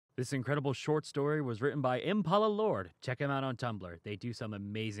This incredible short story was written by impalalord. Check him out on Tumblr. They do some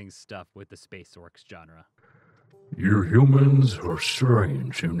amazing stuff with the space orcs genre. You humans are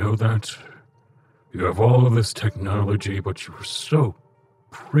strange, you know that? You have all of this technology, but you're so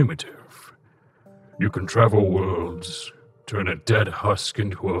primitive. You can travel worlds, turn a dead husk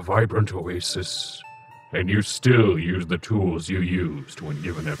into a vibrant oasis, and you still use the tools you used when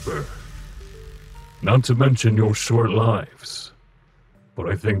given at birth. Not to mention your short lives. But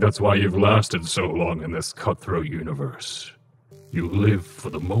I think that's why you've lasted so long in this cutthroat universe. You live for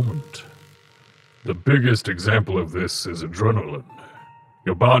the moment. The biggest example of this is adrenaline.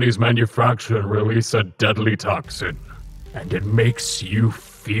 Your bodies manufacture and release a deadly toxin, and it makes you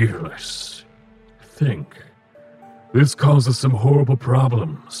fearless. Think. This causes some horrible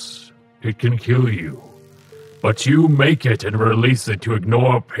problems. It can kill you. But you make it and release it to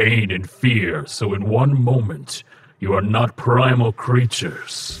ignore pain and fear, so in one moment, you are not primal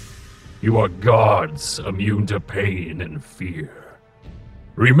creatures. You are gods immune to pain and fear.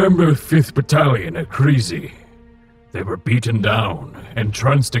 Remember 5th Battalion at Creasy? They were beaten down,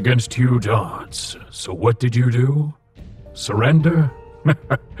 entrenched against huge odds. So what did you do? Surrender?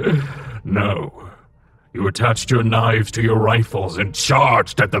 No. You attached your knives to your rifles and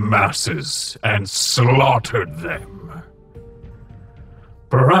charged at the masses and slaughtered them.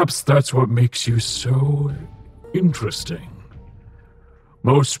 Perhaps that's what makes you so interesting.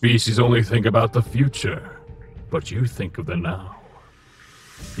 Most species only think about the future, but you think of the now.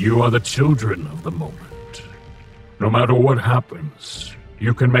 You are the children of the moment. No matter what happens,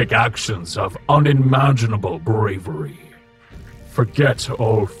 you can make actions of unimaginable bravery. Forget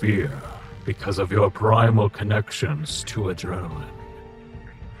all fear because of your primal connections to adrenaline.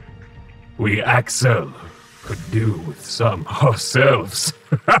 We Axel could do with some ourselves.